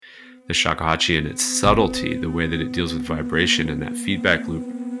shakuhachi and its subtlety, the way that it deals with vibration and that feedback loop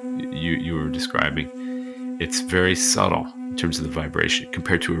you were describing, it's very subtle in terms of the vibration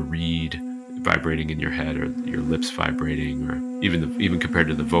compared to a reed vibrating in your head or your lips vibrating, or even compared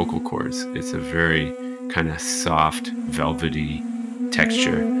to the vocal cords. It's a very kind of soft, velvety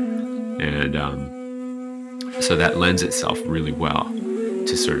texture, and so that lends itself really well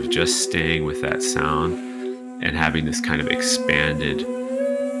to sort of just staying with that sound and having this kind of expanded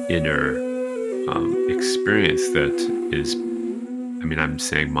inner experience that is, I mean, I'm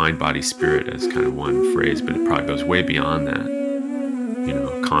saying mind, body, spirit as kind of one phrase, but it probably goes way beyond that. You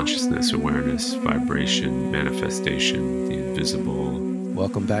know, consciousness, awareness, vibration, manifestation, the invisible.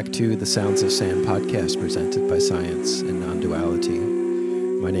 Welcome back to the Sounds of Sand podcast presented by Science and Non-Duality.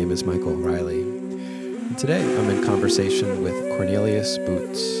 My name is Michael Riley. And today I'm in conversation with Cornelius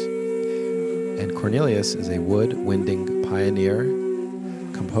Boots. And Cornelius is a wood-winding pioneer,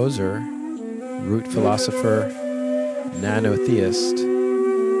 composer, root philosopher, nanotheist,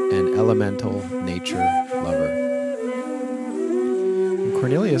 and elemental nature lover.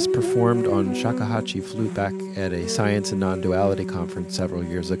 Cornelius performed on shakuhachi flute back at a Science and Non-Duality conference several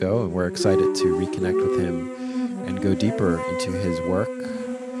years ago, and we're excited to reconnect with him and go deeper into his work.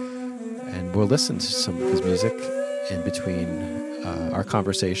 And we'll listen to some of his music in between our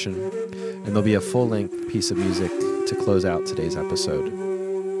conversation, and there'll be a full-length piece of music to close out today's episode.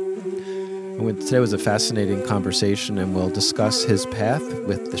 Today was a fascinating conversation, and we'll discuss his path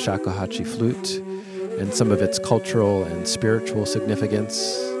with the shakuhachi flute and some of its cultural and spiritual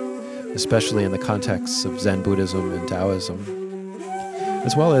significance, especially in the context of Zen Buddhism and Taoism,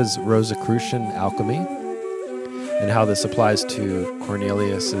 as well as Rosicrucian alchemy, and how this applies to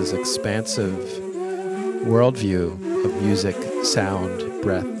Cornelius's expansive worldview of music, sound,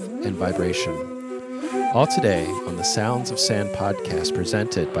 breath, and vibration. All today on the Sounds of Sand podcast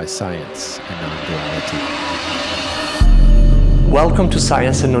presented by Science and Non-Duality. Welcome to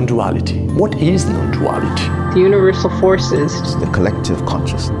Science and Non-Duality. What is non-duality? The universal forces. It's the collective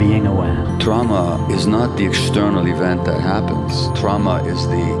consciousness. Being aware. Trauma is not the external event that happens. Trauma is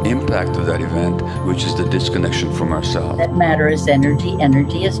the impact of that event, which is the disconnection from ourselves. That matter is energy,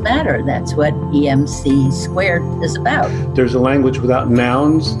 energy is matter. That's what EMC squared is about. There's a language without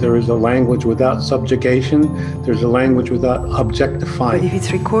nouns. There is a language without subjugation. There's a language without objectifying. But if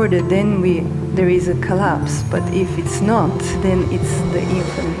it's recorded, then there is a collapse. But if it's not, then it's the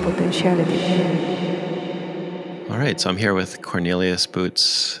infinite potentiality. All right, so I'm here with Cornelius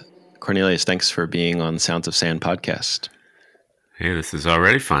Boots. Cornelius, thanks for being on Sounds of Sand podcast. Hey, this is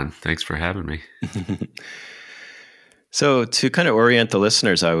already fun. Thanks for having me. So to kind of orient the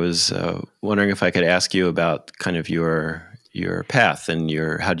listeners, I was wondering if I could ask you about kind of your path and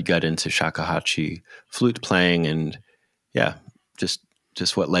how you got into shakuhachi flute playing, and yeah, just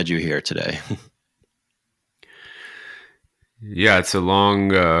what led you here today. Yeah, it's a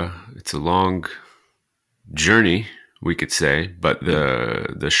long journey, we could say, but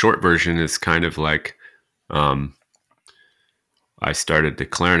the short version is kind of like I started the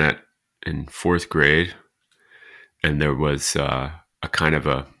clarinet in 4th grade, and there was a kind of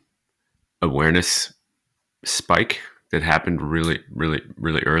a awareness spike that happened really, really,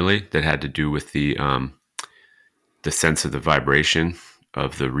 really early that had to do with the sense of the vibration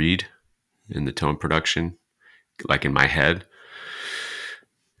of the reed in the tone production, like in my head.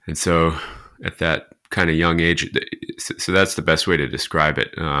 And so at that kind of young age, so that's the best way to describe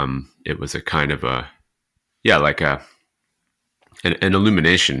it. It was a kind of an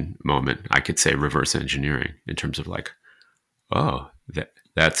illumination moment. I could say reverse engineering in terms of like, oh,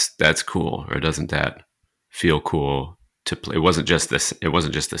 that's cool, or doesn't that feel cool to play? It wasn't just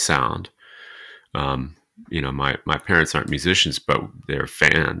the sound. My parents aren't musicians, but they're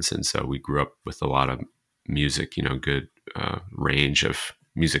fans, and so we grew up with a lot of music. Good range of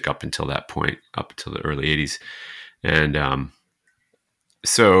music up until that point, up until the early 80s. And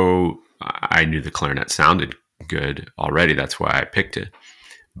so I knew the clarinet sounded good already. That's why I picked it.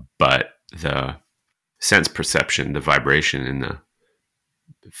 But the sense perception, the vibration in the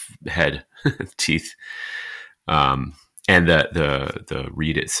head, teeth, and the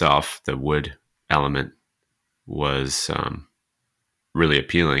reed itself, the wood element, was really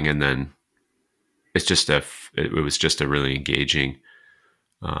appealing. And then it was just a really engaging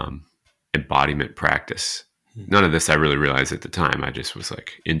embodiment practice. None of this I really realized at the time. I just was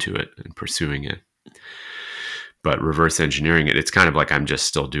like into it and pursuing it. But reverse engineering it, it's kind of like I'm just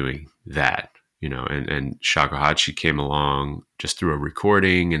still doing that, and shakuhachi came along just through a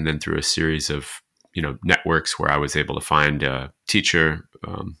recording and then through a series of, networks where I was able to find a teacher,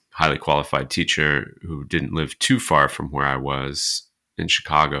 highly qualified teacher who didn't live too far from where I was in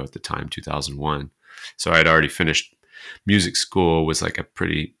Chicago at the time, 2001. So I had already finished music school, was like a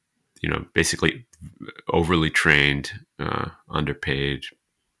pretty, basically overly trained, underpaid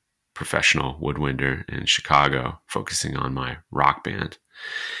professional woodwinder in Chicago, focusing on my rock band.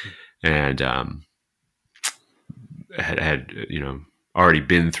 And had already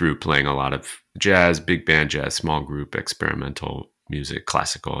been through playing a lot of jazz, big band jazz, small group, experimental music,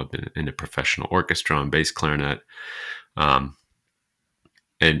 classical. I've been in a professional orchestra on bass clarinet, and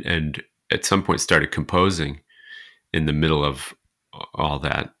at some point started composing in the middle of all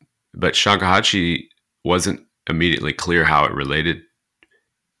that. But shakuhachi wasn't immediately clear how it related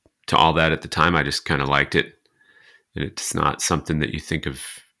to all that at the time. I just kind of liked it, and it's not something that you think of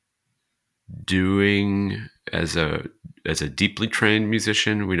doing as a deeply trained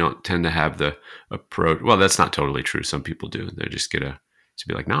musician. We don't tend to have the approach. Well, that's not totally true. Some people do. They just get to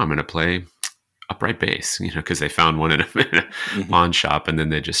be like, no, I'm going to play upright bass, because they found one in a pawn shop, and then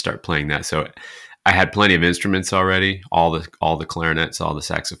they just start playing that. So I had plenty of instruments already, all the clarinets, all the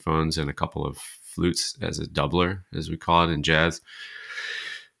saxophones, and a couple of flutes as a doubler, as we call it in jazz.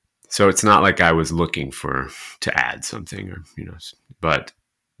 So it's not like I was looking to add something, but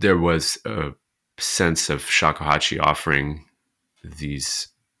there was a sense of shakuhachi offering these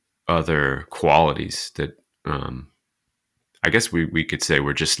other qualities that I guess we could say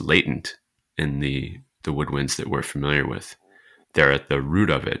were just latent in the woodwinds that we're familiar with. They're at the root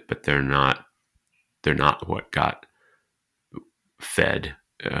of it, but they're not what got fed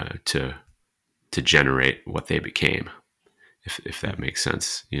to generate what they became, if that makes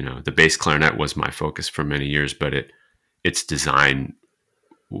sense. The bass clarinet was my focus for many years, but its design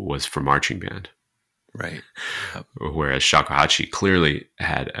was for marching band. Right. Yep. Whereas shakuhachi clearly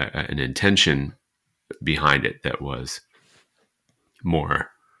had an intention behind it that was more,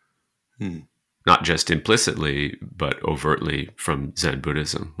 not just implicitly, but overtly from Zen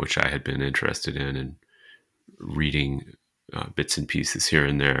Buddhism, which I had been interested in and reading bits and pieces here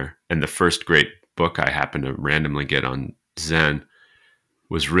and there. And the first great book I happened to randomly get on Zen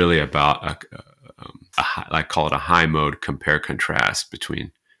was really about I call it a high mode compare contrast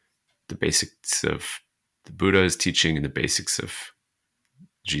between the basics of the Buddha's teaching and the basics of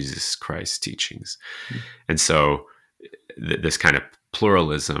Jesus Christ's teachings. And so this kind of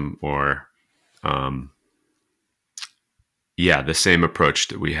pluralism, or the same approach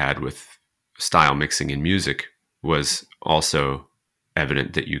that we had with style mixing in music, was also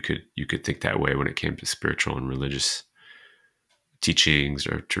evident that you could think that way when it came to spiritual and religious teachings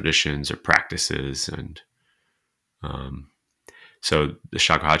or traditions or practices. And so the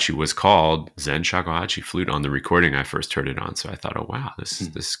shakuhachi was called Zen Shakuhachi Flute on the recording I first heard it on. So I thought, oh wow,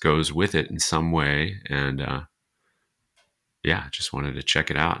 this goes with it in some way, and just wanted to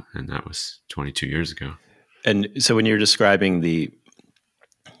check it out. And that was 22 years ago. And so when you're describing the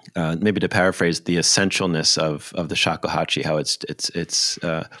maybe to paraphrase, the essentialness of the shakuhachi, how it's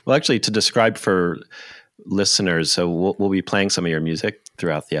well, actually, to describe for listeners, so we'll be playing some of your music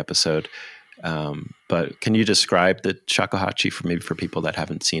throughout the episode, but can you describe the shakuhachi for people that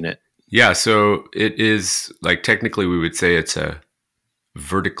haven't seen it? Yeah, so it is, like, technically we would say it's a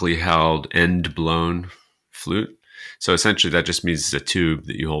vertically held, end blown flute. So essentially that just means it's a tube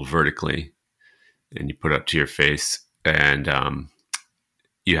that you hold vertically and you put up to your face, and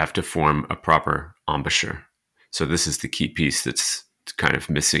you have to form a proper embouchure. So this is the key piece that's kind of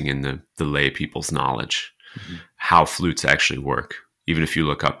missing in the lay people's knowledge, how flutes actually work. Even if you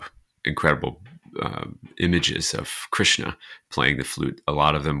look up incredible images of Krishna playing the flute, a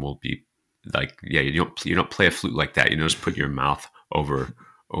lot of them will be like, you don't play a flute like that. You just put your mouth over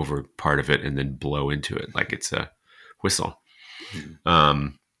part of it and then blow into it like it's a whistle.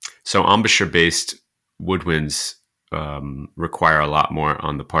 So embouchure based woodwinds require a lot more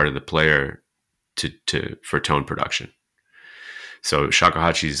on the part of the player for tone production. So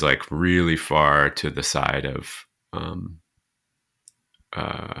shakuhachi is like really far to the side of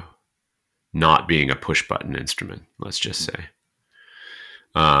not being a push button instrument, let's just say.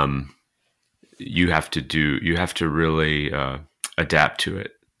 You have to really adapt to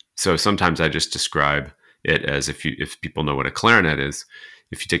it. So sometimes I just describe it as, if people know what a clarinet is,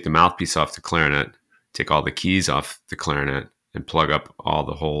 if you take the mouthpiece off the clarinet, take all the keys off the clarinet, and plug up all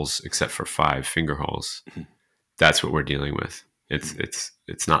the holes except for 5 finger holes, that's what we're dealing with.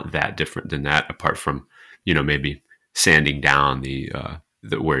 It's not that different than that, apart from maybe sanding down the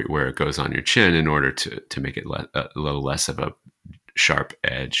where it goes on your chin in order to make it a little less of a sharp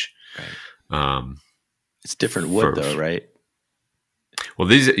edge. Right. It's different wood though, right? Well,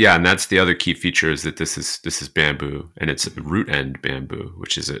 and that's the other key feature, is that this is bamboo, and it's root end bamboo,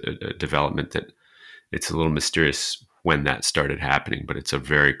 which is a development that it's a little mysterious when that started happening, but it's a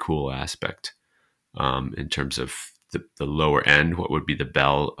very cool aspect in terms of the lower end. What would be the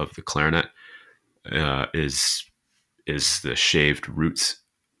bell of the clarinet is the shaved roots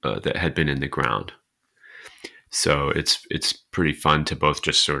that had been in the ground. So it's pretty fun to both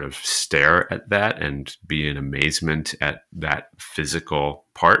just sort of stare at that and be in amazement at that physical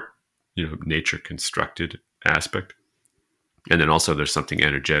part, nature constructed aspect. And then also there's something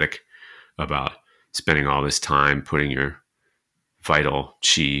energetic about spending all this time putting your vital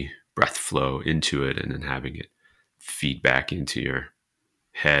chi breath flow into it and then having it feed back into your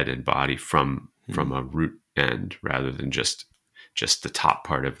head and body from a root end rather than just the top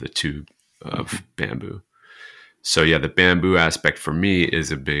part of the tube of bamboo. So yeah, the bamboo aspect for me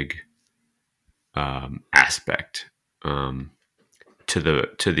is a big aspect to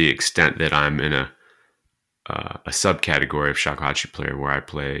the extent that I'm in a subcategory of shakuhachi player where I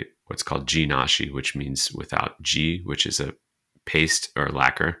play what's called ji-nashi, which means without ji, which is a paste or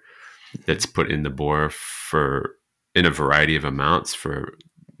lacquer that's put in the bore in a variety of amounts for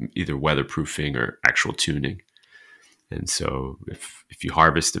either weatherproofing or actual tuning. And so if you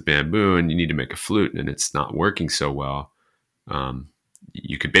harvest a bamboo and you need to make a flute and it's not working so well,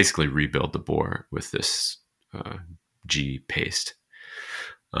 you could basically rebuild the bore with this G paste.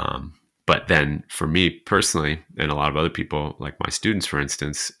 But then for me personally, and a lot of other people, like my students, for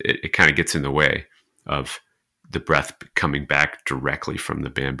instance, it kind of gets in the way of the breath coming back directly from the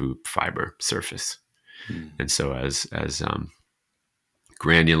bamboo fiber surface. And so as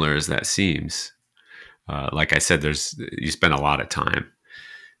granular as that seems, like I said, you spend a lot of time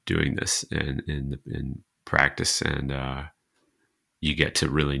doing this in practice, and you get to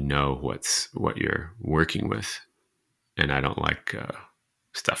really know what you're working with. And I don't like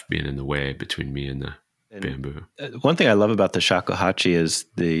stuff being in the way between me and the bamboo. One thing I love about the shakuhachi is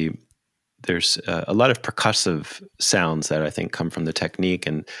there's a lot of percussive sounds that I think come from the technique,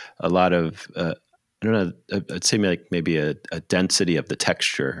 and a lot of I don't know, I'd say maybe a density of the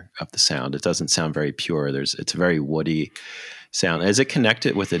texture of the sound. It doesn't sound very pure. It's a very woody sound. Is it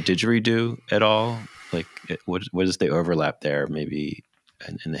connected with a didgeridoo at all? Like, what is the overlap there, maybe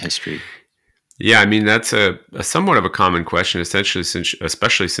in the history? Yeah, I mean, that's a somewhat of a common question, especially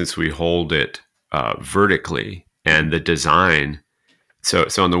since we hold it vertically, and the design. So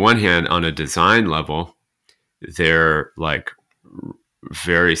on the one hand, on a design level, they're like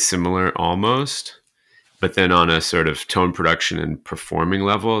very similar almost. But then on a sort of tone production and performing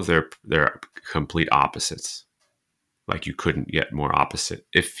level, they're complete opposites. Like you couldn't get more opposite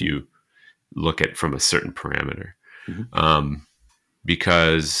if you look at from a certain parameter.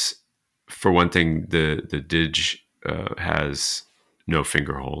 Because for one thing, the Didge has no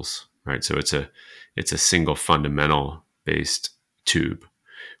finger holes, right? So it's a single fundamental based tube,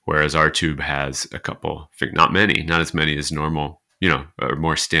 whereas our tube has a couple, not as many as normal, or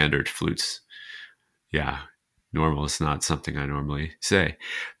more standard flutes. Yeah, normal is not something I normally say,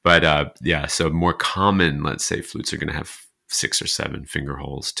 but so more common, let's say, flutes are going to have 6 or 7 finger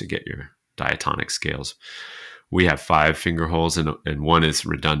holes to get your diatonic scales. We have 5 finger holes, and one is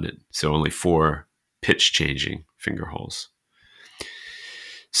redundant, so only 4 pitch changing finger holes.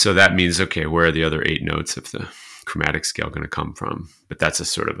 So that means, okay, where are the other 8 notes of the chromatic scale going to come from? But that's a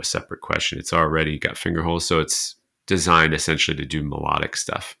sort of a separate question. It's already got finger holes, so it's designed essentially to do melodic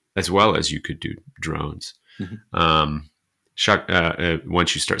stuff as well as you could do drones. Once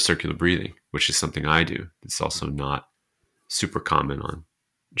you start circular breathing, which is something I do, it's also not super common on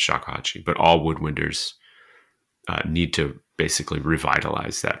shakuhachi, but all woodwinders need to basically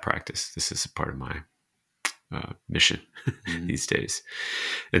revitalize that practice. This is a part of my mission these days,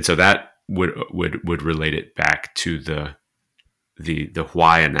 and so that would relate it back to the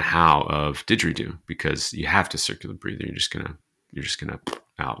why and the how of didgeridoo, because you have to circular breathe. You're just gonna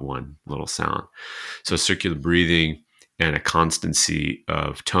out one little sound. So circular breathing and a constancy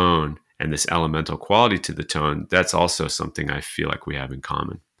of tone and this elemental quality to the tone, that's also something I feel like we have in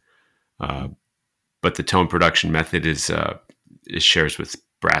common. But the tone production method is shares with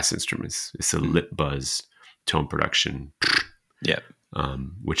brass instruments. It's a lip buzz tone production. Yeah.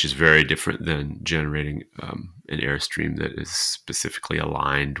 Which is very different than generating an airstream that is specifically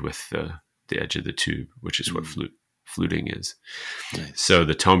aligned with the edge of the tube, which is what fluting is. Nice. So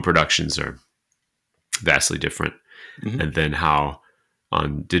the tone productions are vastly different. And then how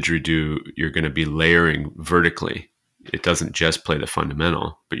on didgeridoo you're going to be layering vertically. It doesn't just play the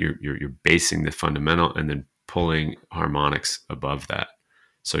fundamental, but you're basing the fundamental and then pulling harmonics above that.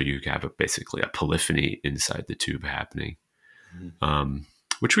 So you have basically a polyphony inside the tube happening,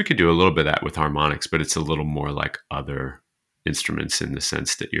 which we could do a little bit of that with harmonics, but it's a little more like other instruments in the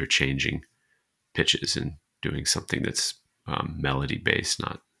sense that you're changing pitches and doing something that's melody based,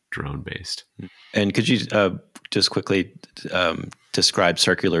 not drone based. And could you just quickly describe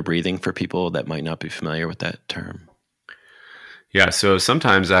circular breathing for people that might not be familiar with that term? Yeah, so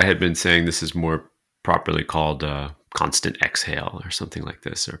sometimes I had been saying this is more properly called constant exhale or something like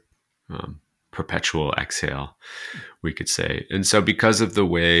this, or perpetual exhale, we could say. And so because of the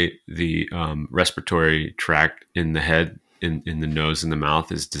way the respiratory tract in the head, in the nose and the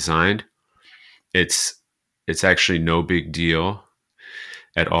mouth is designed, it's actually no big deal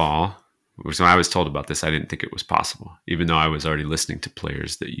at all. So when I was told about this, I didn't think it was possible, even though I was already listening to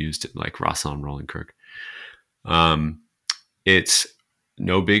players that used it, like Russell and Rolling-Kirk. It's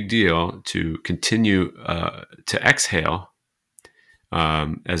no big deal to continue to exhale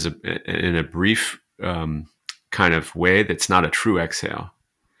in a brief kind of way that's not a true exhale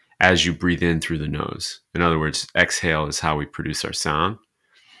as you breathe in through the nose. In other words, exhale is how we produce our sound.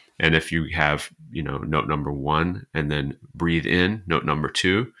 And if you have, note number 1 and then breathe in note number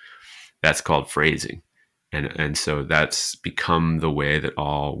 2, that's called phrasing. And so that's become the way that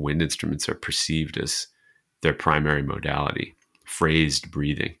all wind instruments are perceived as their primary modality, phrased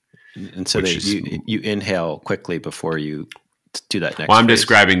breathing. And so you inhale quickly before you do that next. Well, I'm phrase.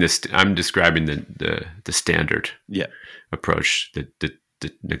 describing this. I'm describing the standard approach that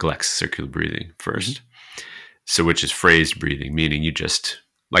neglects circular breathing first. Mm-hmm. So, which is phrased breathing, meaning you just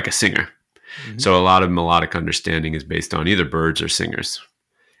like a singer. Mm-hmm. So, a lot of melodic understanding is based on either birds or singers,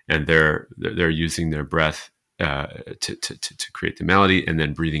 and they're using their breath to create the melody, and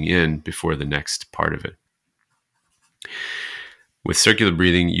then breathing in before the next part of it. With circular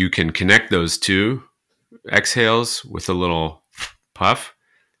breathing, you can connect those two exhales with a little puff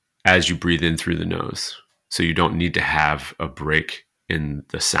as you breathe in through the nose. So you don't need to have a break in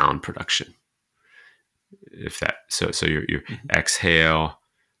the sound production. So you mm-hmm. exhale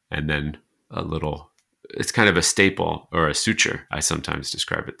and then a little, it's kind of a staple or a suture. I sometimes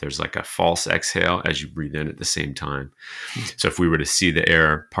describe it. There's like a false exhale as you breathe in at the same time. Mm-hmm. So if we were to see the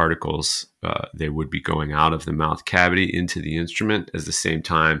air particles, they would be going out of the mouth cavity into the instrument at the same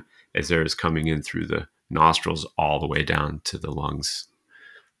time as air is coming in through the nostrils all the way down to the lungs,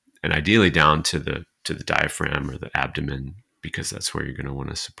 and ideally down to the diaphragm or the abdomen, because that's where you're going to want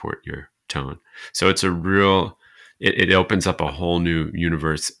to support your tone. So it's a real, it opens up a whole new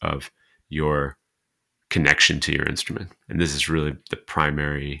universe of your connection to your instrument. And this is really the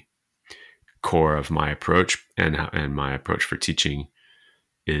primary core of my approach, and my approach for teaching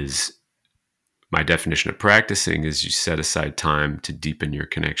is, my definition of practicing is you set aside time to deepen your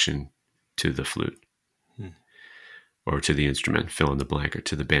connection to the flute. Or to the instrument, fill in the blank, or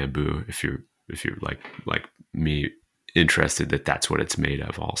to the bamboo, if you're like me, interested that that's what it's made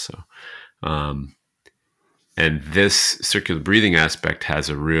of also. And this circular breathing aspect has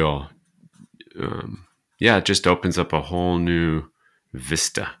a real, it just opens up a whole new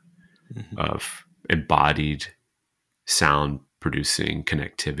vista mm-hmm. of embodied sound producing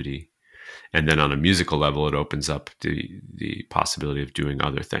connectivity. And then on a musical level, it opens up the possibility of doing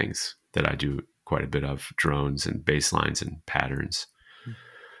other things that I do quite a bit of, drones and bass lines and patterns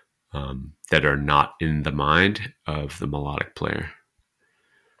that are not in the mind of the melodic player.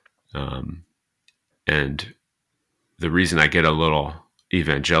 And the reason I get a little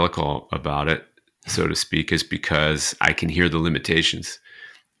evangelical about it, so to speak, is because I can hear the limitations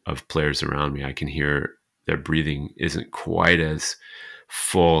of players around me. I can hear their breathing isn't quite as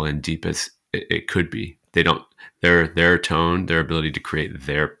full and deep as it could be. They don't, their tone, their ability to create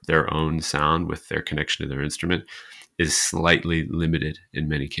their own sound with their connection to their instrument is slightly limited in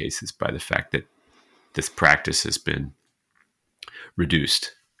many cases by the fact that this practice has been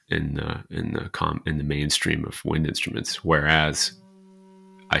reduced in the mainstream of wind instruments, whereas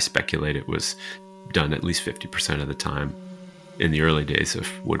I speculate it was done at least 50% of the time in the early days of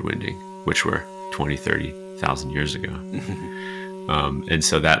woodwinding, which were 20, 30,000 years ago. And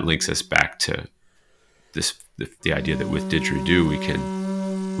so that links us back to the idea that with didgeridoo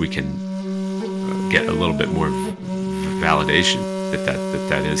we can get a little bit more validation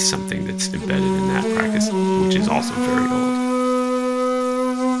that is something that's embedded in that practice, which is also very old.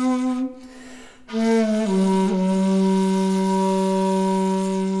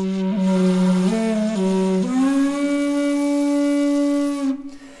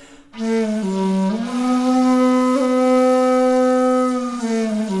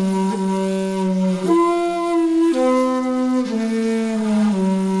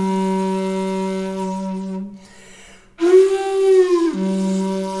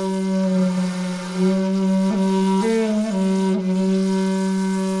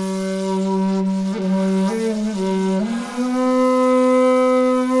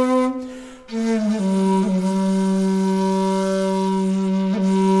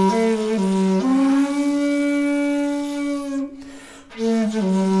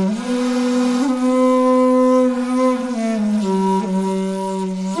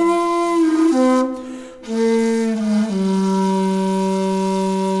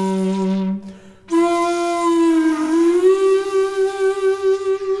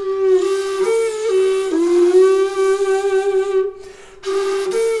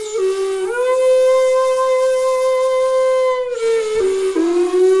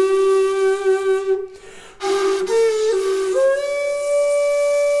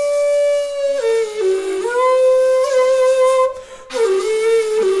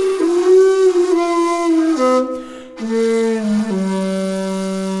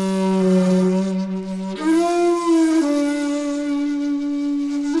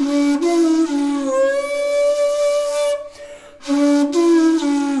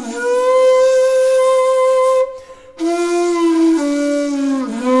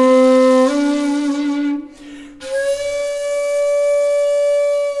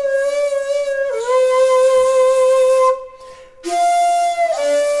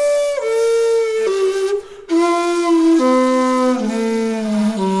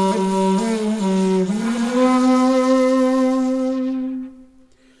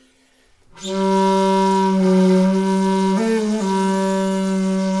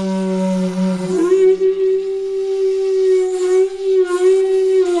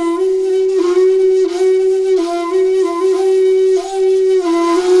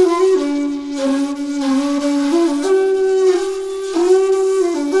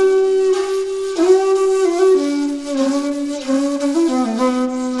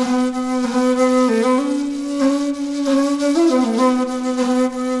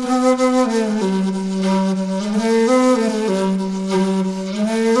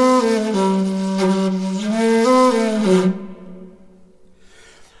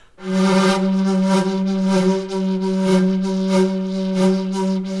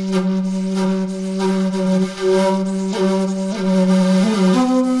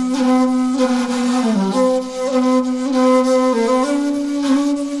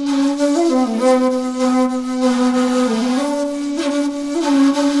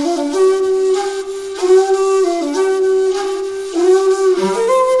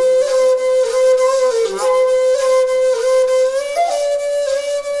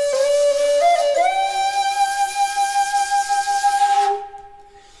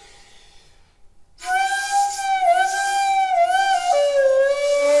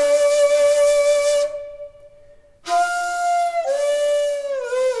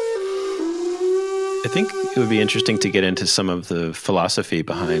 I think it would be interesting to get into some of the philosophy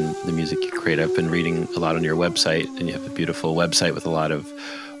behind the music you create. I've been reading a lot on your website, and you have a beautiful website with a lot of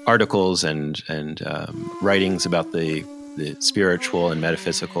articles and writings about the spiritual and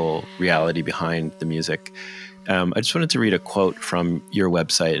metaphysical reality behind the music. I just wanted to read a quote from your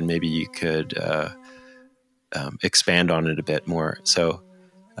website, and maybe you could expand on it a bit more. So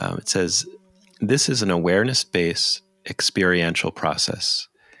it says, "This is an awareness-based experiential process.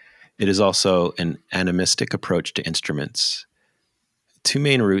 It is also an animistic approach to instruments. Two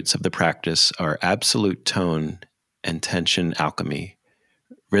main roots of the practice are absolute tone and tension alchemy.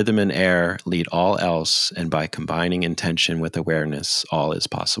 Rhythm and air lead all else, and by combining intention with awareness, all is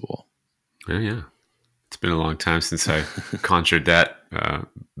possible." Oh, yeah. It's been a long time since I conjured that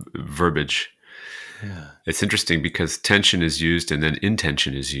verbiage. Yeah. It's interesting because tension is used and then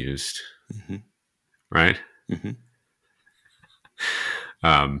intention is used, right?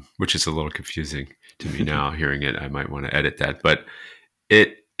 Which is a little confusing to me now. Hearing it, I might want to edit that, but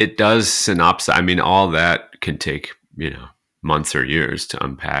it does synopsize. I mean, all that can take months or years to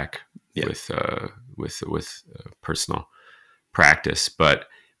unpack with personal practice, but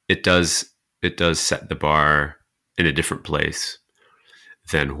it does set the bar in a different place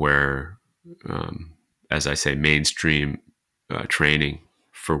than where, as I say, mainstream training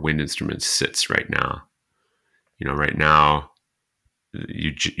for wind instruments sits right now. Right now,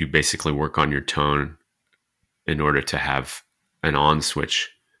 you basically work on your tone in order to have an on switch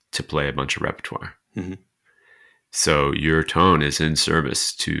to play a bunch of repertoire. So your tone is in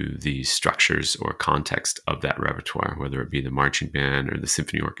service to the structures or context of that repertoire, whether it be the marching band or the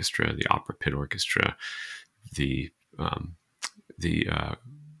symphony orchestra, the opera pit orchestra, the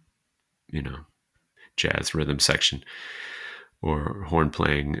jazz rhythm section, or horn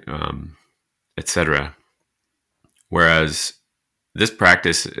playing, etc. Whereas this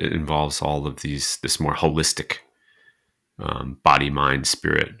practice involves all of this more holistic body, mind,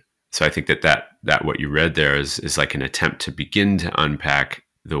 spirit. So I think that what you read there is like an attempt to begin to unpack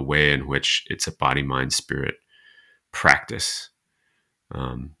the way in which it's a body, mind, spirit practice.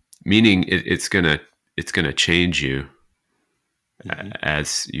 Meaning it's gonna change you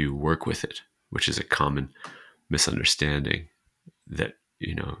as you work with it, which is a common misunderstanding that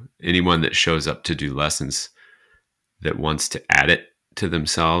anyone that shows up to do lessons that wants to add it to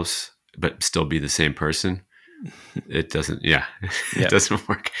themselves but still be the same person, it doesn't it doesn't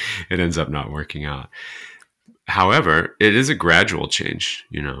work. It ends up not working out. However, it is a gradual change,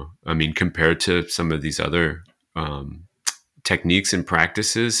 I mean, compared to some of these other techniques and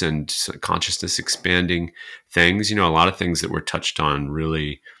practices and consciousness expanding things. A lot of things that were touched on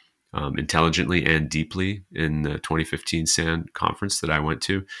really intelligently and deeply in the 2015 SAN conference that I went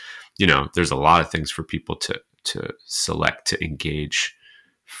to. There's a lot of things for people to select to engage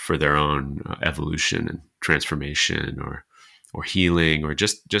for their own evolution and transformation or healing or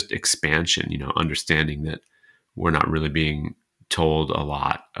just expansion, understanding that we're not really being told a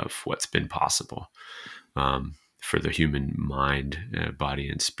lot of what's been possible for the human mind, body,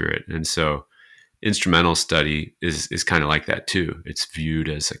 and spirit. And so instrumental study is kind of like that too. It's viewed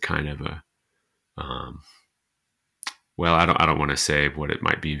as a kind of a, well, I don't want to say what it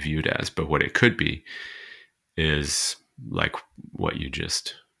might be viewed as, but what it could be is like what you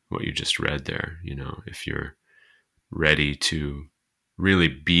just read there. If you're ready to really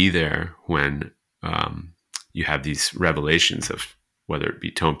be there when you have these revelations of whether it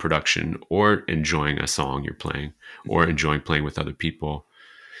be tone production or enjoying a song you're playing or enjoying playing with other people,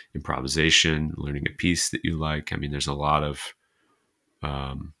 improvisation, learning a piece that you like. I mean, there's a lot of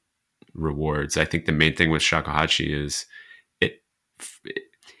rewards. I think the main thing with shakuhachi is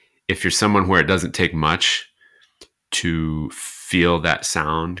if you're someone where it doesn't take much to feel that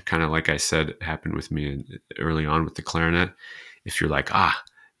sound, kind of like I said, happened with me early on with the clarinet. If you're like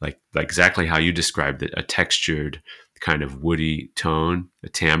exactly how you described it, a textured kind of woody tone, a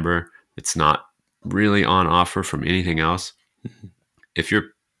timbre that's not really on offer from anything else. If you're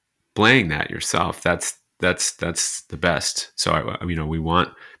playing that yourself, that's the best. So we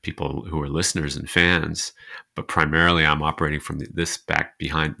want people who are listeners and fans, but primarily I'm operating from this back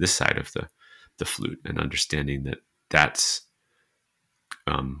behind this side of the flute and understanding that that's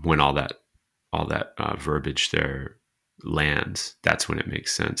when all that verbiage there lands. That's when it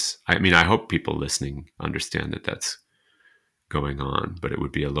makes sense. I mean, I hope people listening understand that that's going on, but it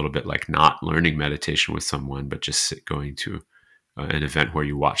would be a little bit like not learning meditation with someone, but just going to an event where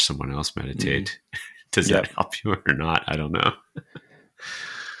you watch someone else meditate. Does that help you or not? I don't know.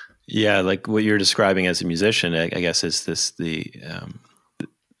 Yeah, like what you're describing as a musician, I guess, is this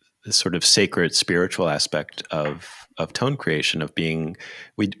this sort of sacred spiritual aspect of tone creation, of being.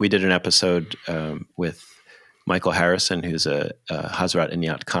 We did an episode with Michael Harrison, who's a Hazrat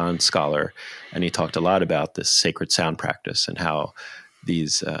Inayat Khan scholar, and he talked a lot about this sacred sound practice and how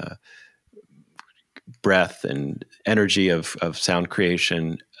these breath and energy of sound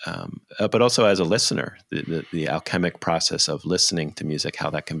creation, but also as a listener, the alchemic process of listening to music, how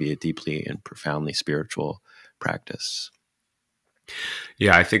that can be a deeply and profoundly spiritual practice.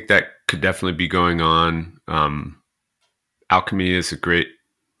 Yeah, I think that could definitely be going on. Alchemy is a great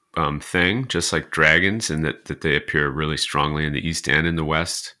thing, just like dragons, in that they appear really strongly in the East and in the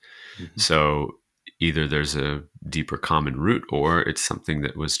West. Mm-hmm. So either there's a deeper common root, or it's something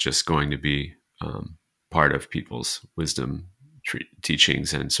that was just going to be part of people's wisdom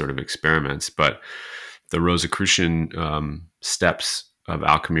teachings and sort of experiments. But the Rosicrucian steps of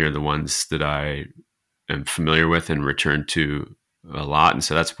alchemy are the ones that I am familiar with and return to a lot. And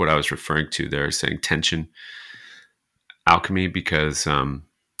so that's what I was referring to there, saying tension alchemy, because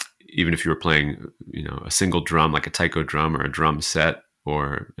even if you were playing, a single drum, like a taiko drum or a drum set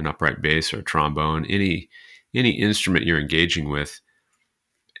or an upright bass or a trombone, any instrument you're engaging with,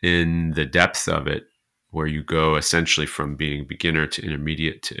 in the depth of it, where you go essentially from being beginner to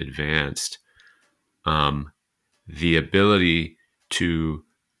intermediate to advanced, the ability to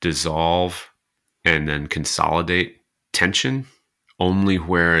dissolve and then consolidate tension only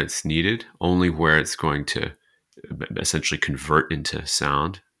where it's needed, only where it's going to essentially convert into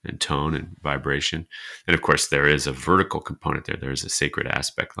sound and tone and vibration. And of course, there is a vertical component there. There's a sacred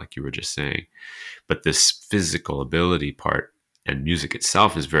aspect, like you were just saying. But this physical ability part and music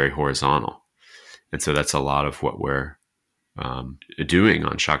itself is very horizontal. And so that's a lot of what we're doing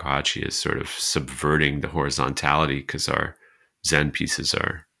on shakuhachi, is sort of subverting the horizontality, because our Zen pieces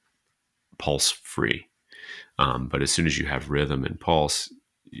are pulse free. But as soon as you have rhythm and pulse,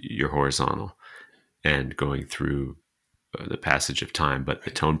 you're horizontal and going through the passage of time, but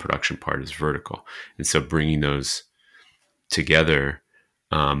the tone production part is vertical. And so bringing those together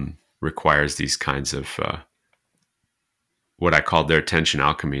requires these kinds of what I call their tension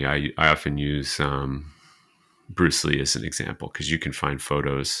alchemy. I often use Bruce Lee as an example, because you can find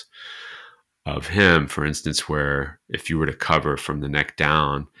photos of him, for instance, where if you were to cover from the neck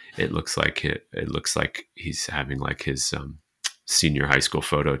down, it looks like he's having like his senior high school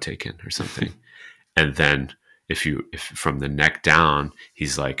photo taken or something. And then if from the neck down,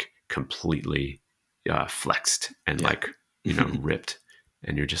 he's like completely flexed and like, ripped.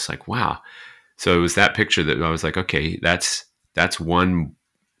 And you're just like, wow. So it was that picture that I was like, okay, that's one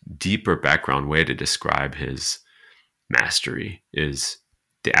deeper background way to describe his mastery, is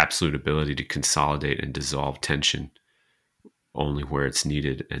the absolute ability to consolidate and dissolve tension only where it's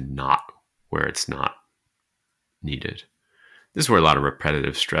needed and not where it's not needed. This is where a lot of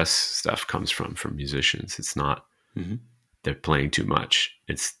repetitive stress stuff comes from musicians. It's not they're playing too much.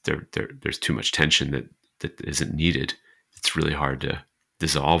 It's there's too much tension that isn't needed. It's really hard to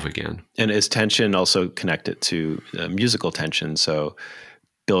dissolve again. And is tension also connected to musical tension? So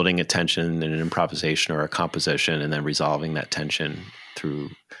building a tension in an improvisation or a composition, and then resolving that tension through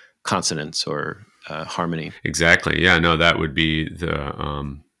consonance or harmony. Exactly. Yeah. No, that would be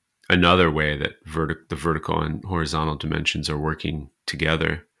the another way that the vertical and horizontal dimensions are working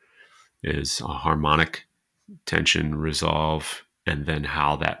together, is a harmonic tension resolve, and then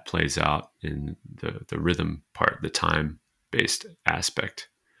how that plays out in the rhythm part, the time-based aspect.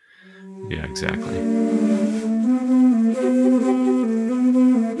 Yeah, exactly.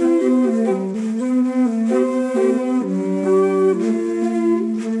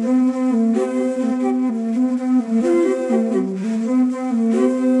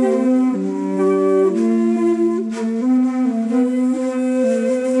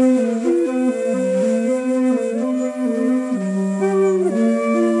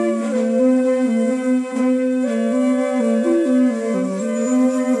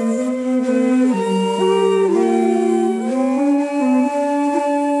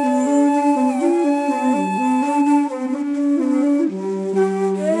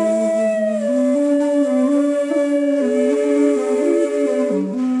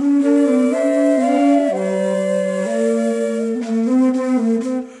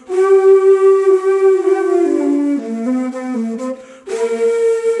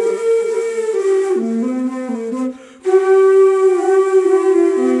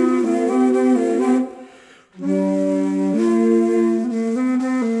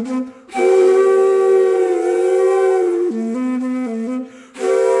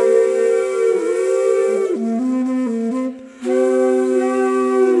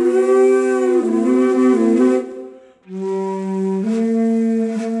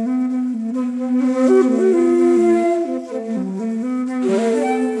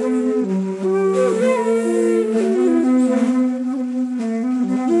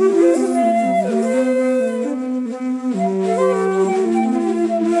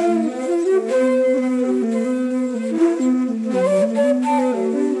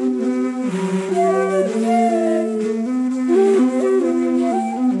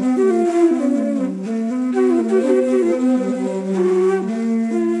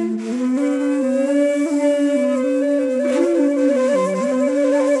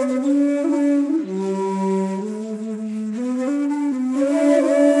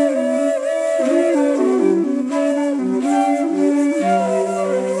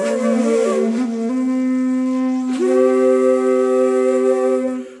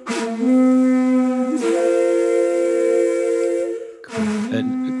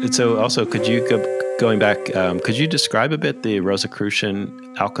 So also, could you going back? Could you describe a bit the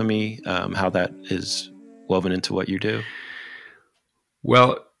Rosicrucian alchemy? How that is woven into what you do?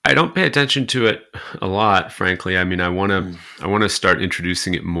 Well, I don't pay attention to it a lot, frankly. I mean, I want to start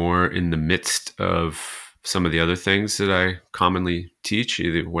introducing it more in the midst of some of the other things that I commonly teach,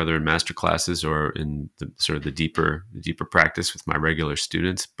 either whether in master classes or in the sort of the deeper practice with my regular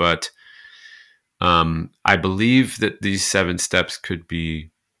students. But I believe that these 7 steps could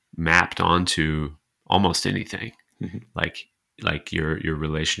be mapped onto almost anything, like your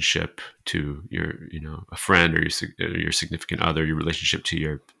relationship to your a friend or your significant other, your relationship to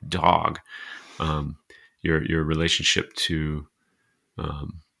your dog, your relationship to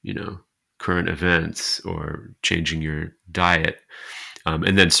current events or changing your diet,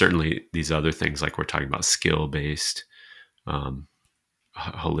 and then certainly these other things like we're talking about skill based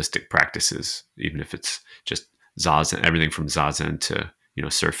holistic practices, even if it's just zazen, everything from zazen to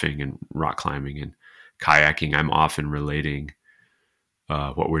surfing and rock climbing and kayaking. I'm often relating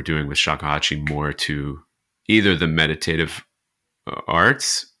what we're doing with shakuhachi more to either the meditative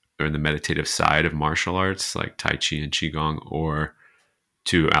arts or the meditative side of martial arts like tai chi and qigong, or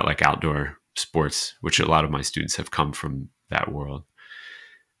to like outdoor sports, which a lot of my students have come from that world.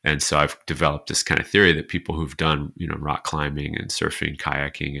 And so I've developed this kind of theory that people who've done, rock climbing and surfing,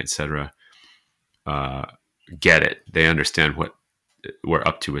 kayaking, etc., get it. They understand what we're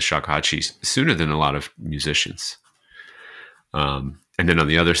up to with shakuhachi sooner than a lot of musicians. And then on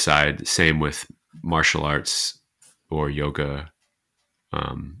the other side, same with martial arts or yoga,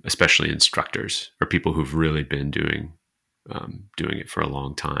 especially instructors or people who've really been doing it for a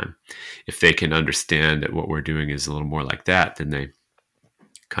long time. If they can understand that what we're doing is a little more like that, then they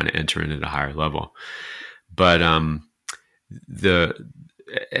kind of enter in at a higher level. But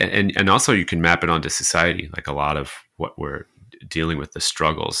and also you can map it onto society. Like a lot of what we're dealing with, the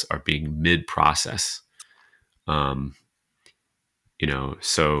struggles are being mid-process.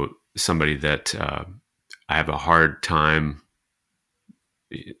 So somebody that I have a hard time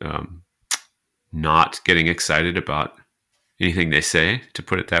not getting excited about anything they say, to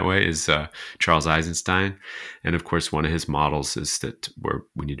put it that way, is Charles Eisenstein. And of course, one of his models is that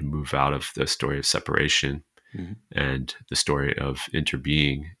we need to move out of the story of separation, and the story of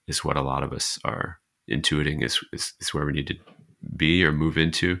interbeing is what a lot of us are intuiting is where we need to be or move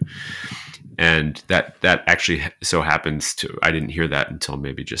into. And that actually so happens to, I didn't hear that until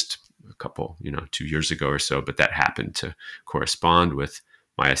maybe just a couple, 2 years ago or so, but that happened to correspond with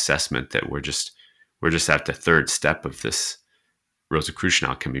my assessment that we're just at the 3rd step of this Rosicrucian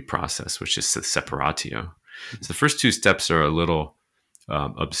alchemy process, which is the separatio. So the first 2 steps are a little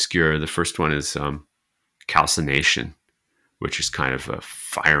obscure. The first one is calcination, which is kind of a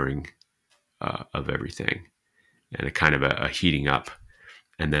firing of everything and a kind of a heating up.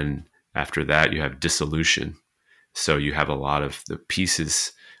 And then after that, you have dissolution. So you have a lot of the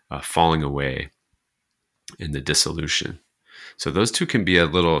pieces falling away in the dissolution. So those 2 can be a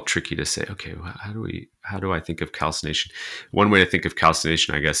little tricky to say, okay, well, how do I think of calcination? One way to think of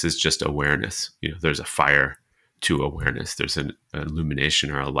calcination, I guess, is just awareness. There's a fire to awareness. There's an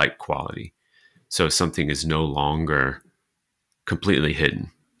illumination or a light quality. So something is no longer completely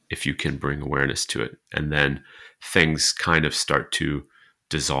hidden if you can bring awareness to it. And then things kind of start to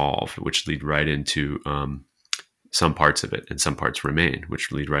dissolve, which lead right into some parts of it, and some parts remain,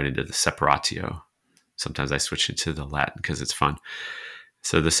 which lead right into the separatio. Sometimes I switch into the Latin because it's fun.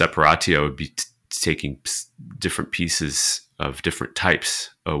 So the separatio would be taking different pieces of different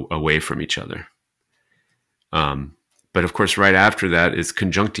types away from each other. But of course, right after that is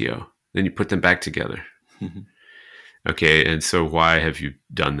conjunctio. Then you put them back together. Okay, and so why have you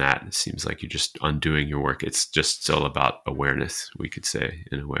done that? It seems like you're just undoing your work. It's just still about awareness, we could say,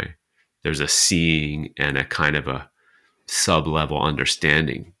 in a way. There's a seeing and a kind of a sub-level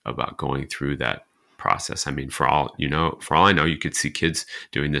understanding about going through that process. I mean, for all I know, you could see kids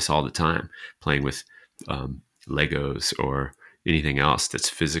doing this all the time, playing with Legos or anything else that's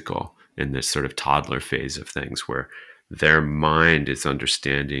physical in this sort of toddler phase of things, where their mind is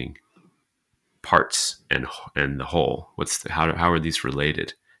understanding parts and the whole. How are these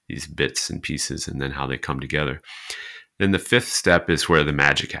related, these bits and pieces, and then how they come together. Then the 5th step is where the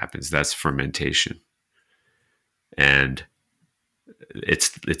magic happens. That's fermentation, and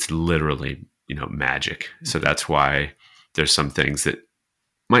it's literally magic. So that's why there's some things that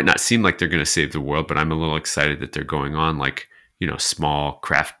might not seem like they're going to save the world, but I'm a little excited that they're going on, like small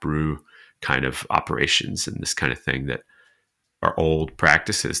craft brew kind of operations and this kind of thing that are old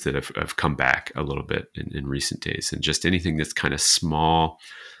practices that have come back a little bit in recent days. And just anything that's kind of small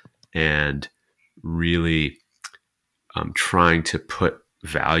and really trying to put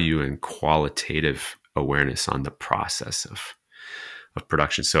value and qualitative awareness on the process of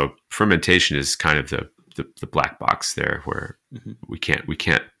production. So fermentation is kind of the black box there, where we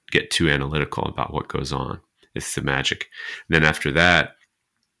can't get too analytical about what goes on. It's the magic. And then after that,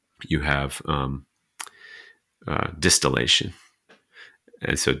 you have distillation.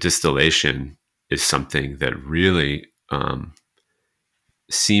 And so distillation is something that really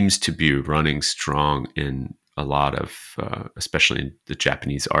seems to be running strong in a lot of, especially in the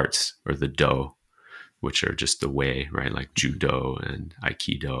Japanese arts, or the Do, which are just the way, right? Like Judo and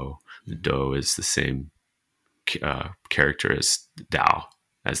Aikido. The Do is the same character as Dao,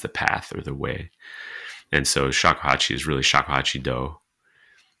 as the path or the way. And so shakuhachi is really shakuhachi Do.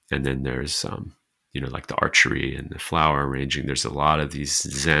 And then there's, like the archery and the flower arranging. There's a lot of these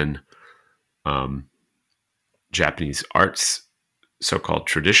Zen Japanese arts, so-called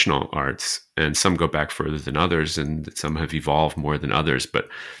traditional arts, and some go back further than others, and some have evolved more than others. But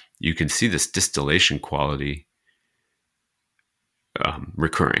you can see this distillation quality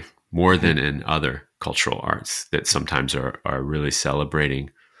recurring more than in other cultural arts that sometimes are really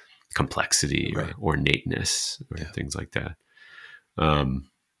celebrating complexity, right, or ornateness, or things like that.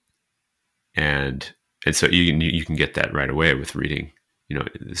 And so you can get that right away with reading,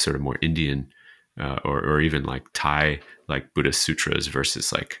 sort of more Indian or even like Thai, like Buddhist sutras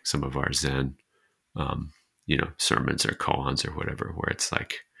versus like some of our Zen, sermons or koans or whatever, where it's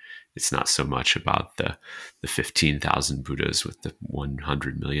like, it's not so much about the 15,000 Buddhas with the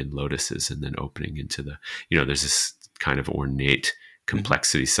 100 million lotuses and then opening into the, there's this kind of ornate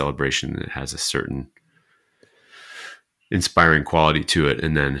complexity celebration that has a certain inspiring quality to it.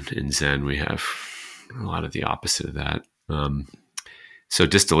 And then in Zen, we have a lot of the opposite of that. So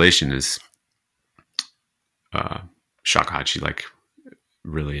distillation is shakuhachi, like,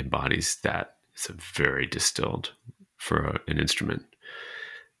 really embodies that. It's a very distilled for an instrument.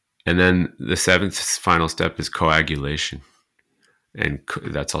 And then the seventh final step is coagulation. And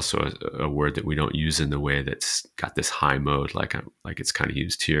that's also a word that we don't use in the way that's got this high mode, like it's kind of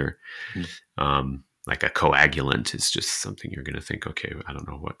used here. Like a coagulant is just something you're going to think, okay, I don't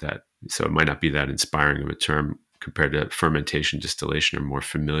know what that, so it might not be that inspiring of a term compared to fermentation, distillation, or more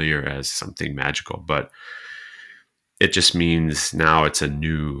familiar as something magical, but it just means now it's a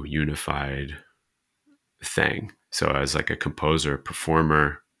new unified thing. So as like a composer,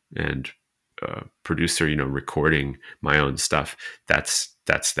 performer, and producer, recording my own stuff, that's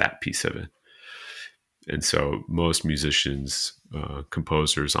that piece of it. And so most musicians,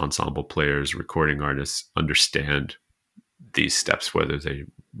 composers, ensemble players, recording artists understand these steps, whether they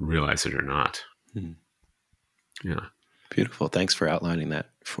realize it or not. Yeah. Beautiful. Thanks for outlining that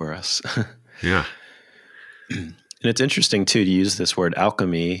for us. Yeah. And it's interesting too to use this word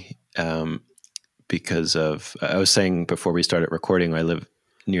alchemy, because of, I was saying before we started recording, I live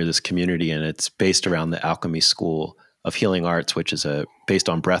near this community, and it's based around the alchemy school of healing arts, which is based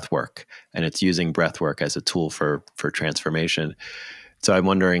on breath work, and it's using breath work as a tool for transformation. So I'm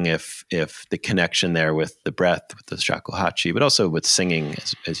wondering if the connection there with the breath, with the shakuhachi, but also with singing,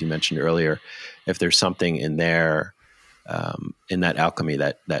 as you mentioned earlier, if there's something in there, in that alchemy,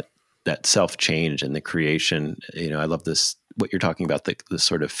 that self-change and the creation. I love this, what you're talking about, the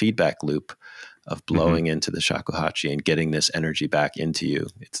sort of feedback loop of blowing into the shakuhachi and getting this energy back into you.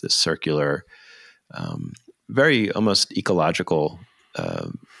 It's this circular, very almost ecological,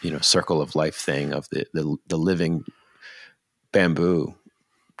 circle of life thing of the living bamboo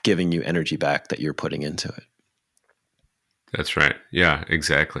giving you energy back that you're putting into it. That's right. Yeah,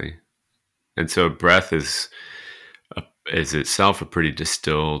 exactly. And so breath is itself a pretty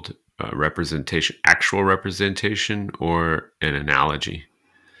distilled representation, actual representation, or an analogy,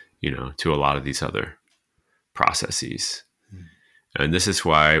 to a lot of these other processes. And this is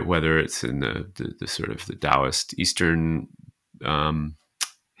why, whether it's in the sort of the Taoist Eastern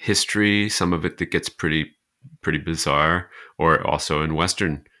history, some of it that gets pretty bizarre, or also in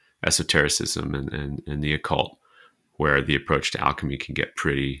Western esotericism and the occult, where the approach to alchemy can get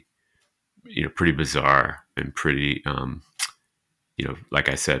pretty bizarre and pretty, like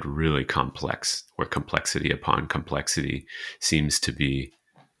I said, really complex, where complexity upon complexity seems to be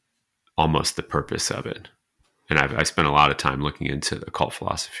almost the purpose of it. And I spent a lot of time looking into occult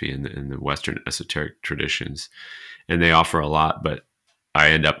philosophy and the Western esoteric traditions, and they offer a lot, but I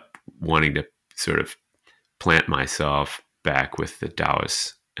end up wanting to sort of plant myself back with the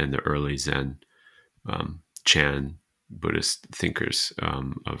Taoists and the early Zen, Chan Buddhist thinkers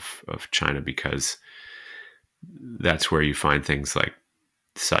of China, because that's where you find things like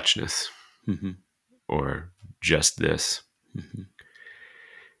suchness, or just this.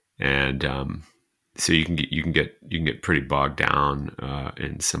 And so you can get pretty bogged down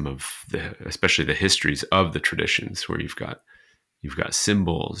in some of especially the histories of the traditions, where you've got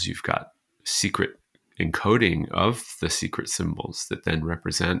symbols, you've got secret encoding of the secret symbols that then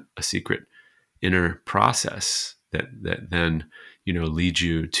represent a secret inner process that then lead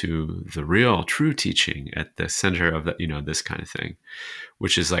you to the real true teaching at the center of that, this kind of thing,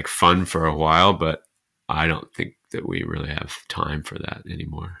 which is like fun for a while, but I don't think that we really have time for that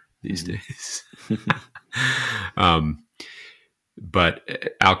anymore these days. But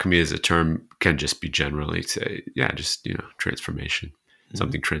alchemy as a term can just be generally say, just, transformation,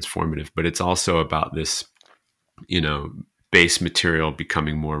 something transformative. But it's also about this, base material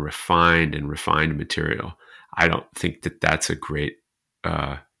becoming more refined and refined material. I don't think that that's a great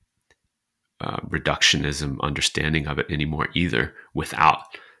reductionism understanding of it anymore either, without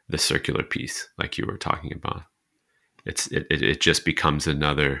the circular piece, like you were talking about. It just becomes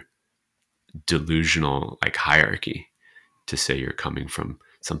another delusional like hierarchy to say you're coming from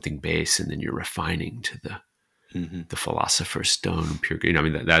something base and then you're refining to the philosopher's stone pure. I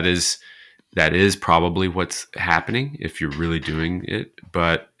mean, that is probably what's happening if you're really doing it,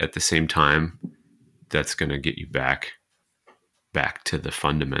 but at the same time, that's going to get you back to the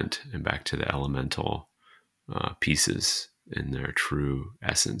fundament and back to the elemental pieces in their true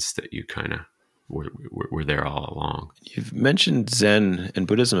essence that you kind of were there all along. You've mentioned Zen and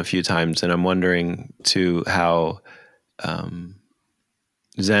Buddhism a few times, and I'm wondering too how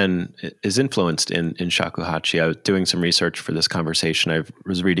Zen is influenced in shakuhachi. I was doing some research for this conversation. I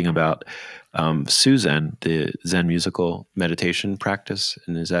was reading about Suzen, the Zen musical meditation practice,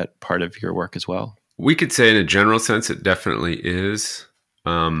 and is that part of your work as well? We could say in a general sense it definitely is.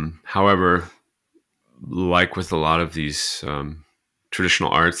 However, like with a lot of these traditional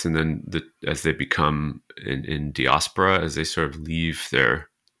arts, and then as they become in diaspora, as they sort of leave their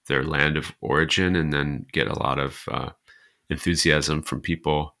land of origin and then get a lot of enthusiasm from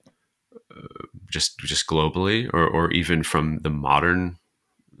people just globally, or even from the modern,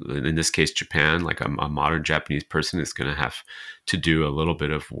 in this case Japan, like a modern Japanese person is going to have to do a little bit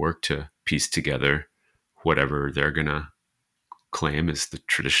of work to piece together whatever they're going to claim is the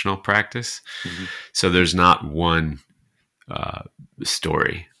traditional practice. So there's not one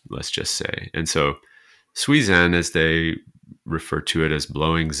story, let's just say. And so Suizen, as they refer to it as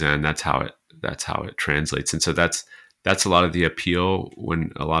blowing Zen, that's how it translates. And so that's a lot of the appeal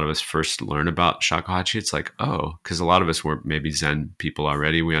when a lot of us first learn about shakuhachi. It's like, oh, because a lot of us were maybe Zen people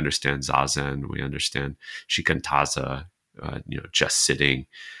already. We understand Zazen, we understand shikantaza, just sitting.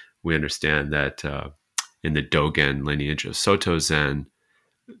 We understand that in the Dogen lineage of Soto Zen,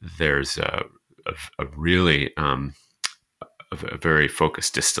 there's a really a very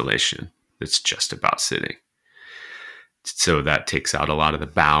focused distillation that's just about sitting. So that takes out a lot of the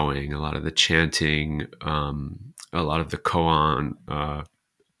bowing, a lot of the chanting, a lot of the koan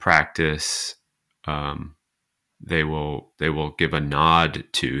practice. They will give a nod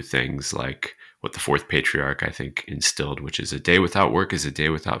to things like what the fourth patriarch, I think, instilled, which is a day without work is a day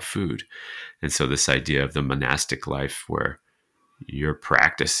without food. And so this idea of the monastic life where you're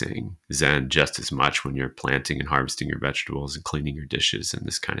practicing Zen just as much when you're planting and harvesting your vegetables and cleaning your dishes and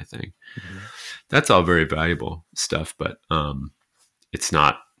this kind of thing. That's all very valuable stuff, but it's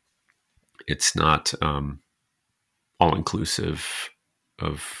not all inclusive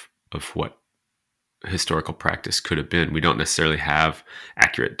of what historical practice could have been. We don't necessarily have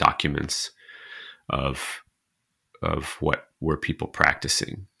accurate documents of what were people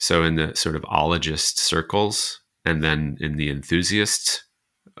practicing. So in the sort of ologist circles, and then in the enthusiast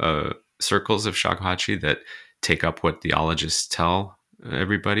circles of shakuhachi that take up what the ologists tell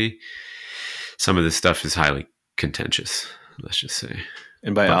everybody, some of this stuff is highly contentious, let's just say.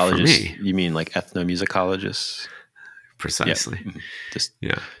 And by ologists, you mean like ethnomusicologists? Precisely.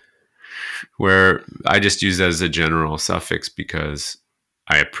 Yeah. Where I just use that as a general suffix because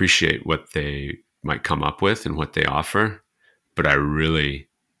I appreciate what they might come up with and what they offer, but I really,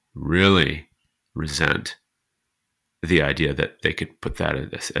 really resent the idea that they could put that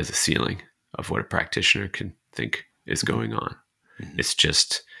as a ceiling of what a practitioner can think is going on. It's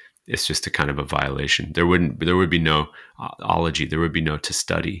just a kind of a violation. There would be no ology. There would be no to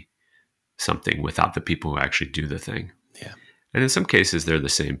study something without the people who actually do the thing. Yeah. And in some cases, they're the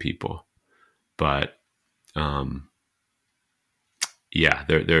same people, but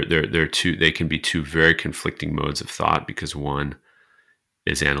they can be two very conflicting modes of thought because one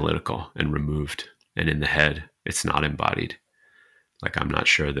is analytical and removed, and in the head, it's not embodied. Like I'm not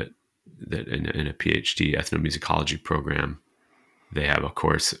sure that in a PhD ethnomusicology program, they have a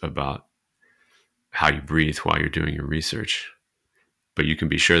course about how you breathe while you're doing your research. but you can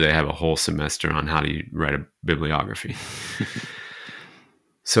be sure they have a whole semester on how to write a bibliography.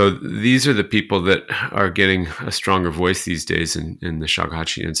 So these are the people that are getting a stronger voice these days in the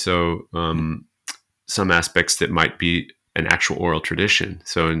shakuhachi. And so some aspects that might be an actual oral tradition.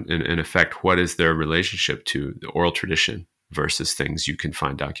 So in effect, what is their relationship to the oral tradition versus things you can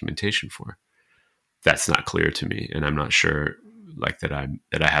find documentation for? That's not clear to me. And I'm not sure that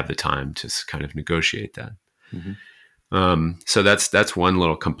I have the time to kind of negotiate that. So that's one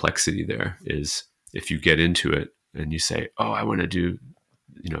little complexity there, is if you get into it and you say, oh, I want to do,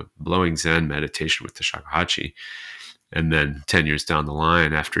 blowing Zen meditation with the shakuhachi. And then 10 years down the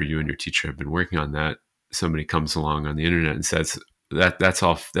line, after you and your teacher have been working on that, somebody comes along on the internet and says that's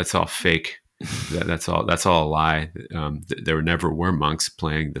all fake. That's all a lie. There never were monks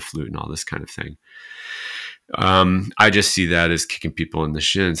playing the flute and all this kind of thing. I just see that as kicking people in the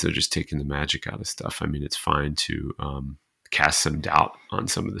shins. They're just taking the magic out of stuff. I mean, it's fine to cast some doubt on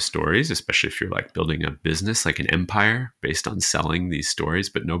some of the stories, especially if you're like building a business, like an empire based on selling these stories,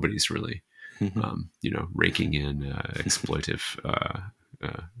 but nobody's really, raking in exploitive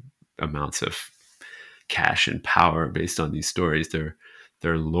amounts of cash and power based on these stories.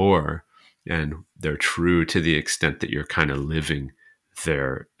 They're lore, and they're true to the extent that you're kind of living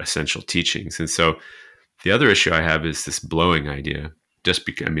their essential teachings. And so the other issue I have is this blowing idea. Just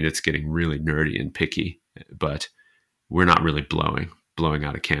because, it's getting really nerdy and picky, but we're not really blowing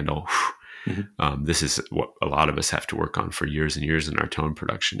out a candle. This is what a lot of us have to work on for years and years in our tone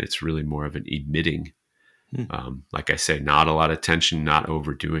production. It's really more of an emitting. Like I say, not a lot of tension, not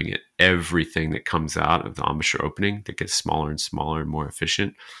overdoing it. Everything that comes out of the embouchure opening that gets smaller and smaller and more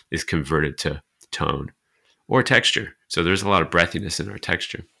efficient is converted to tone or texture. So there's a lot of breathiness in our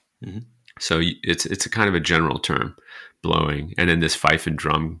texture. So it's a kind of a general term, blowing. And in this fife and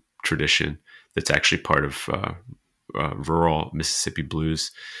drum tradition, that's actually part of rural Mississippi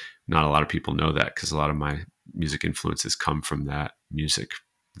blues. Not a lot of people know that, because a lot of my music influences come from that music.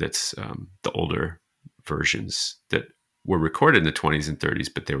 That's the older versions that were recorded in the 20s and 30s,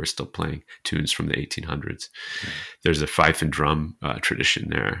 but they were still playing tunes from the 1800s. There's a fife and drum tradition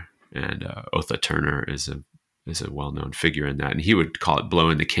there, and Otha Turner is a well-known figure in that, and he would call it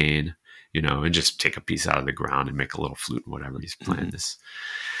blowing the cane, and just take a piece out of the ground and make a little flute, whatever he's playing this.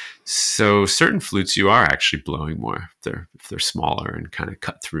 So certain flutes you are actually blowing more if they're smaller and kind of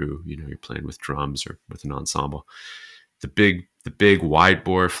cut through. You're playing with drums or with an ensemble. The big wide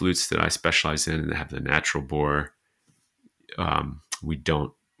bore flutes that I specialize in, and that have the natural bore, we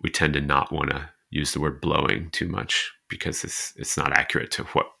tend to not want to use the word blowing too much, because it's not accurate to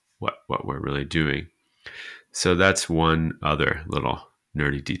what we're really doing. So that's one other little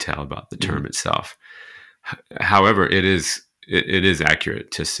nerdy detail about the term itself. However, it is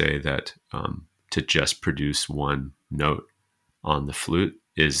accurate to say that to just produce one note on the flute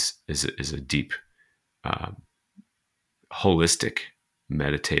is a deep, holistic,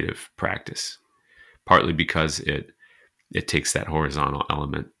 meditative practice. Partly because it takes that horizontal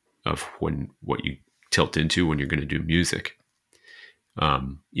element of what you tilt into when you're going to do music.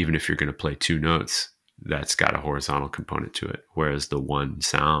 Even if you're going to play two notes, that's got a horizontal component to it. Whereas the one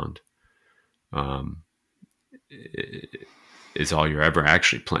sound is all you're ever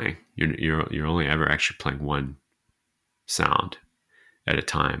actually playing. You're only ever actually playing one sound at a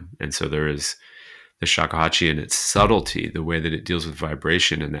time. And so there is the shakuhachi and its subtlety, the way that it deals with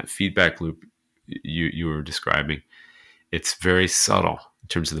vibration and that feedback loop you were describing. It's very subtle in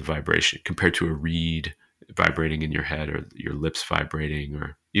terms of the vibration compared to a reed vibrating in your head, or your lips vibrating,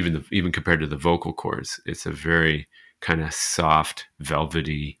 or even compared to the vocal cords. It's a very kind of soft,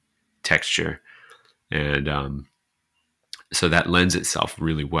 velvety texture. And so that lends itself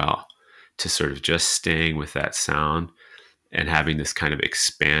really well to sort of just staying with that sound and having this kind of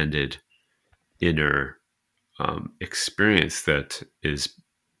expanded inner experience that is,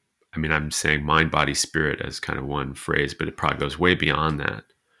 I'm saying mind, body, spirit as kind of one phrase, but it probably goes way beyond that.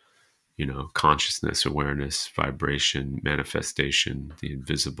 Consciousness, awareness, vibration, manifestation, the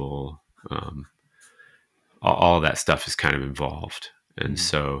invisible, all that stuff is kind of involved. And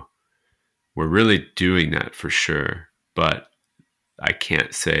so we're really doing that for sure. But I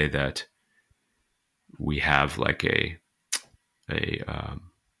can't say that we have like a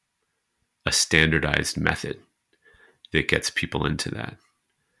standardized method that gets people into that.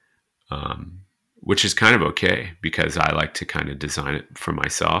 Which is kind of okay, because I like to kind of design it for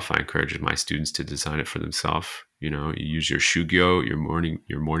myself. I encourage my students to design it for themselves. You use your shugyo,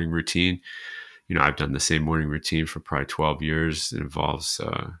 your morning routine. I've done the same morning routine for probably 12 years. It involves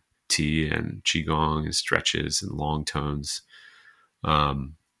tea and qigong and stretches and long tones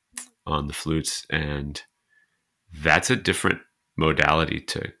on the flutes. And that's a different modality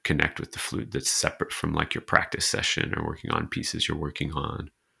to connect with the flute that's separate from like your practice session or working on pieces you're working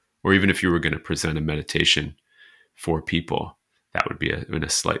on. Or even if you were going to present a meditation for people, that would be in a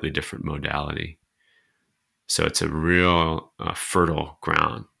slightly different modality. So it's a real fertile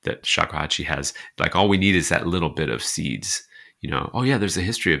ground that shakuhachi has. Like all we need is that little bit of seeds. Oh yeah, there's a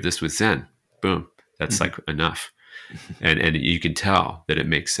history of this with Zen. Boom. That's like enough. And you can tell that it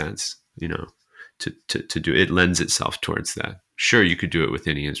makes sense, to do it. It lends itself towards that. Sure, you could do it with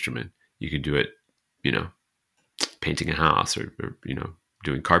any instrument. You could do it, painting a house or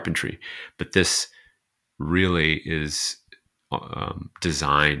doing carpentry. But this really is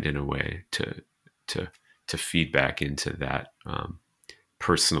designed in a way to feed back into that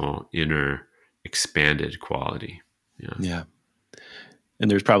personal, inner, expanded quality. Yeah. And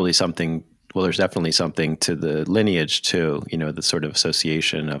there's probably there's definitely something to the lineage too. The sort of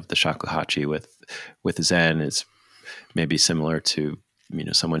association of the shakuhachi with Zen is maybe similar to,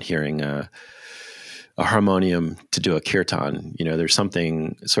 someone hearing a harmonium to do a kirtan. There's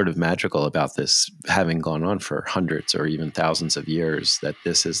something sort of magical about this having gone on for hundreds or even thousands of years, that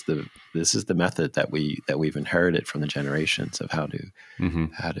this is the method that we've inherited from the generations of how to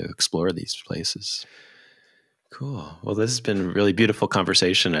explore these places. Cool. Well, this has been a really beautiful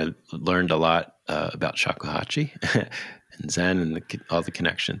conversation. I learned a lot about shakuhachi and Zen and all the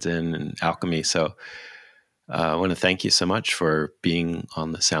connections and alchemy. So I want to thank you so much for being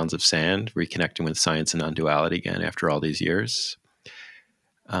on the Sounds of Sand, reconnecting with science and non-duality again after all these years.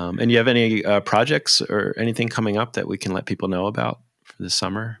 And you have any projects or anything coming up that we can let people know about for this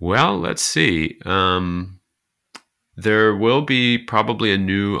summer? Well, let's see. There will be probably a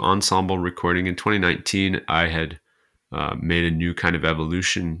new ensemble recording. In 2019, I had made a new kind of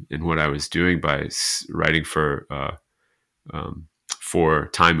evolution in what I was doing by writing for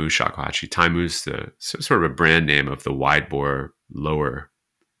Taimu shakuhachi. Taimu's sort of a brand name of the wide bore, lower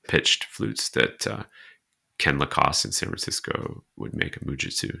pitched flutes that Ken Lacoste in San Francisco would make, a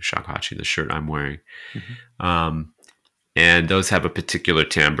Mujitsu shakuhachi, the shirt I'm wearing. Mm-hmm. And those have a particular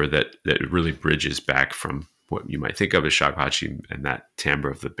timbre that really bridges back from what you might think of as shakuhachi, and that timbre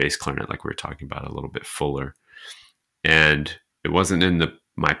of the bass clarinet, like we were talking about, a little bit fuller. And it wasn't in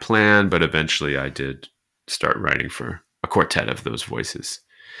my plan, but eventually I did start writing for a quartet of those voices.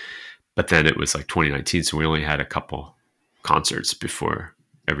 But then it was like 2019, so we only had a couple concerts before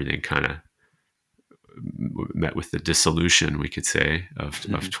everything kind of met with the dissolution, we could say, of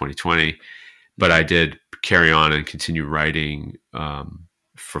 2020. But I did carry on and continue writing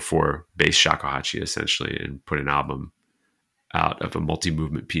for bass shakuhachi, essentially, and put an album out of a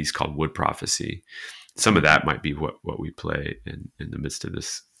multi-movement piece called Wood Prophecy. Some of that might be what we play in the midst of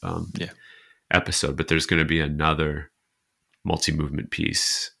this episode, but there's going to be another multi-movement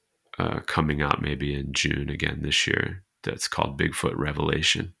piece coming out maybe in June again this year that's called Bigfoot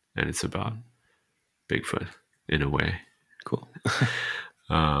Revelation, and it's about Bigfoot in a way. Cool.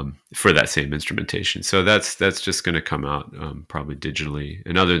 For that same instrumentation. So that's just going to come out probably digitally.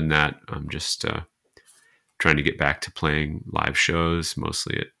 And other than that, I'm just trying to get back to playing live shows,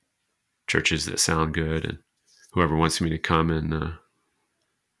 mostly at churches that sound good, and whoever wants me to come and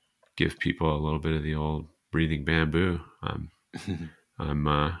give people a little bit of the old breathing bamboo. I'm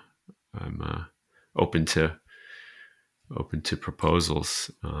open to proposals.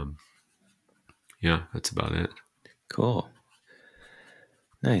 That's about it. Cool.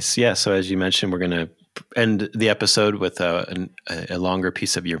 Nice. Yeah. So as you mentioned, we're going to end the episode with a longer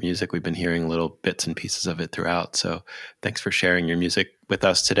piece of your music. We've been hearing little bits and pieces of it throughout. So thanks for sharing your music with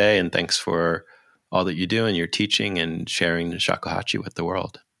us today. And thanks for all that you do and your teaching and sharing the shakuhachi with the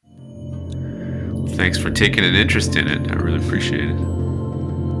world. Thanks for taking an interest in it. I really appreciate it.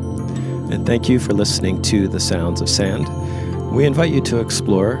 And thank you for listening to The Sounds of Sand. We invite you to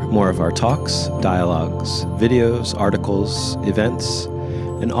explore more of our talks, dialogues, videos, articles, events,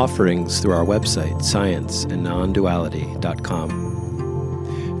 and offerings through our website,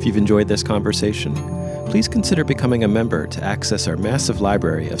 scienceandnonduality.com. If you've enjoyed this conversation, please consider becoming a member to access our massive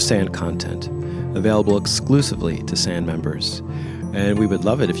library of Sand content, available exclusively to Sand members. And we would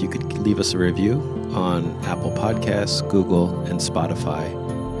love it if you could leave us a review on Apple Podcasts, Google, and Spotify,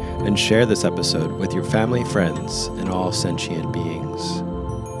 and share this episode with your family, friends, and all sentient beings.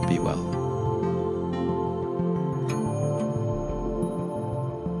 Be well.